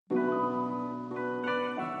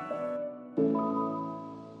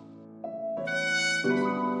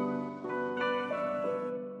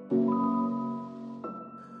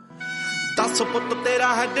दस पुत तेरा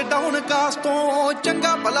हैड डाउन कास तो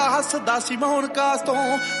चंगा भला हसदा सी मौन कास तो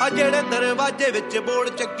आ जेड़े दरवाजे विच बोर्ड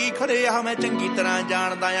चक्की खड़े आ मैं चंगी तरह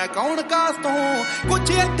जानदा आ कौन कास तो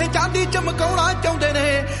कुछ इत्थे चांदी चमकाउणा चाहुंदे ने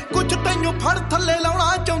कुछ तैनूं फड़ थल्ले लाउणा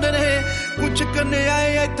चाहुंदे ने कुछ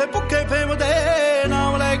कन्याए इत्थे भुखे फेमदे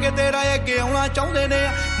नाम लैके तेरा अगे आउणा चाहुंदे ने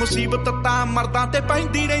मुसीबत तां मर्दां ते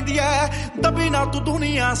पैंदी रहिंदी ऐ दबी ना तू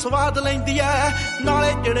दुनिया स्वाद लैंदी ऐ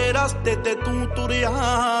नाले जेड़े रस्ते ते तू तुरिया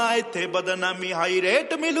इत्थे बदनामी हाई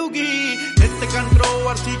रेट मिलूगी नित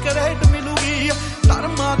कंट्रोवर्सी करेट मिलूगी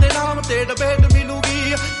धर्मां दे नाम ते डिबेट मिलूगी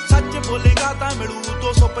सच बोलेगा तां मिलू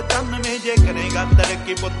 295 जे करेगा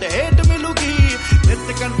तरक्की पुत हेट मिलूगी नित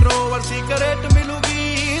कंट्रोवर्सी करेट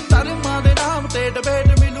मिलूगी धर्मां दे नाम ते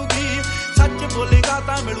डिबेट मिलूगी सच बोलेगा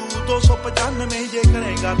तां मिलू 295 जे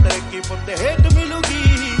करेगा तरक्की पुत हेट मिलूगी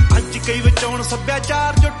अज कई विचौण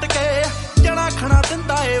सभ्याचार जुट के जणा खणा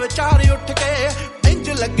दिंदा ए विचार उठ के इंज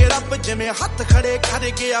लगे रब जिवें हथ खड़े कर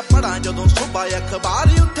गया पढ़ा जदों सुबह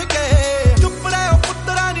अखबार उठ के चुपड़े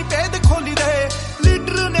पुत्तरा नी भेद खोली दे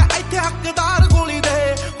लीडर ने इत्थे हकदार गोली दे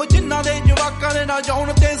ओ जिन्हां दे जवाकां दे ना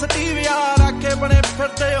जाउण ते सटीविया राखे बने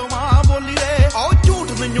फिरदे ओ मां बोली दे ओ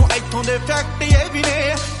झूठ मैनूं इत्थों दे फैक्ट ये भी ने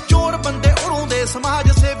चोर बंदे उरों दे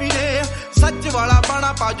समाज सेवी ने सच वाला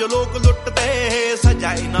बाणा पा जो लोग लुटते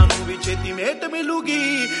सजा इन्हां नूं भी छेती मेट मिलूगी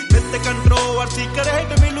नित कंट्रोवर्सी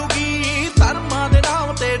करेट मिलूगी धर्मां दे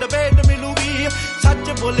नाम ते डिबेट मिलूगी सच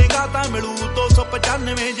बोलेगा तां मिलू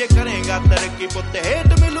 295 जे करेगा तरक्की पुत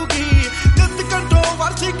हेट मिलूगी नित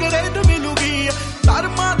कंट्रोवर्सी करेट मिलूगी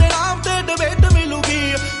धर्मां दे नाम ते डिबेट मिलूगी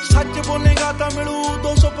सच बोलेगा तां मिलू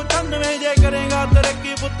 295 जे करेगा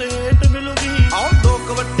तरक्की पुत हेट मिलूगी आओ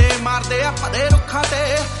लोग वट्टे मारदे आ भदे रुखां ते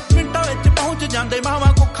मिंटां विच पहुंच जांदे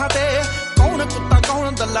मावां कुखां ते कौन कुत्ता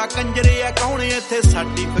कौन दल्ला कंजरे आ कौन इत्थे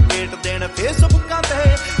सर्टिफिकेट देण फेसबुकां ते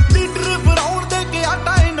लीडर बनाउण दे के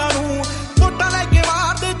आटा इन्हां नूं वोटां लै के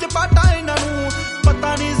मार दे चपाटा इन्हां नूं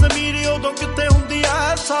पता नहीं ज़मीर उदों कित्थे हुंदी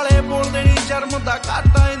आ साले बोलदे नी शर्म दा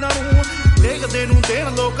घाटा इन्हां नूं देखदे नूं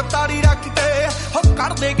देण लोक ताड़ी रख के हो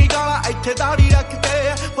कढदे की गालां इत्थे दाड़ी रख के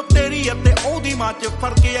हो तेरी अते ओदी मां च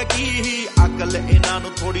फर्क है की अकल इन्हां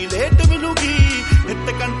नूं थोड़ी लेट मिलूगी नित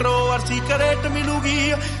कंट्रोवर्सी करेट मिलूगी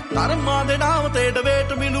धर्मां दे नाम ते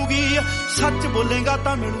डिबेट मिलूगी सच बोलेगा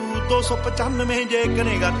तां मिलू 295 जे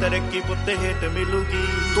करेगा तरक्की पुत हेट मिलूगी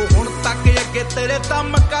तू हुण तक अगे तेरे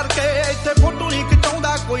दम करके इत्थे फोटो नहीं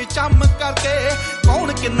खिचाउंदा कोई चम करके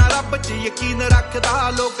कौन किन्ना रब च यकीन रखदा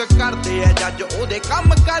लोक करदे आ जज ओदे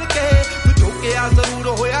कम करके तू झुकिया जरूर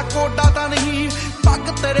होया कोडा तां नहीं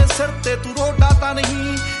पग तेरे सिर ते तू रोडा तां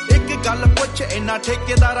नहीं एक गल पुछ इन्हां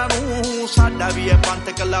ठेकेदारां नूं साडा भी है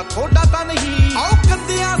पंथ कल्ला थोड़ा तां नहीं आओ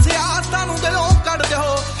कंदियां सियासतां नूं दिलों कढ दिओ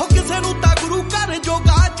हो किसे नूं तां गुरु घर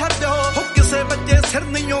जोगा छड्ड दिओ हो किसे बच्चे सिर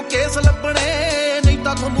नहीं केस लभणे नहीं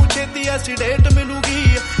तां तुहानूं छेती एसीडेट मिलूगी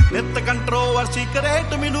नित कंट्रोवर्सी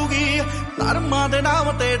करेट मिलूगी धर्मां दे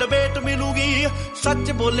नाम ते डिबेट मिलूगी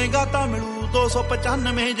सच बोलेगा तां मिलू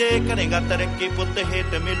 295 जे करेगा तरक्की पुत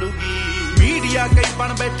हेट मिलूगी मीडिया कई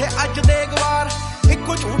बन बैठे अज दे गवार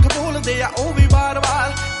इक्को झूठ बोलदे आ ओ भी बार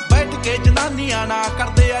बार बैठ के जनानियां ना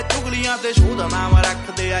करदे आ चुगलियां ते शोध नाम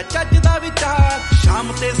रखदे आ चज दा विचार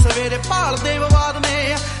शाम ते सवेरे भालदे विवाद ने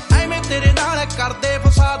एवें तेरे नाल करदे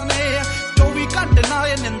फसाद ने 24 घंटे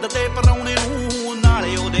नाले निंद ते पराउणे नूं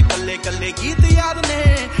नाले ओदे कल्ले कल्ले गीत याद ने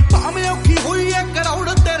भावें औखी होई ऐ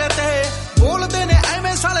करौड़ तेरे ते बोलदे ने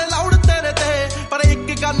एवें साले लाउड तेरे ते पर एक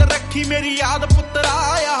गल रखी मेरी याद पुत्तरा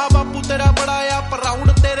आ बापू तेरा बड़ा आ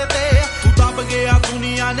प्राउड तेरे ते तू दब गया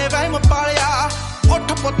दुनिया ने वहम पालिया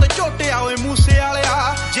उठ पुत झोटिया ओए मूसे वालिया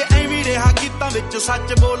जे एवीं रहा गीतां विच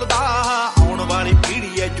सच बोलदा आउण वाली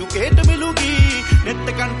पीढ़ी एजुकेट मिलूगी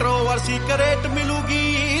नित कंट्रोवर्सी करेट मिलूगी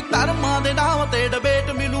धर्मां दे नाम ते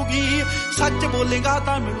डिबेट मिलूगी सच बोलेगा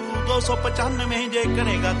तां मिलू 295 जे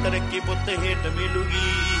करेगा तरक्की पुत हेट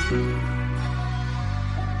मिलूगी।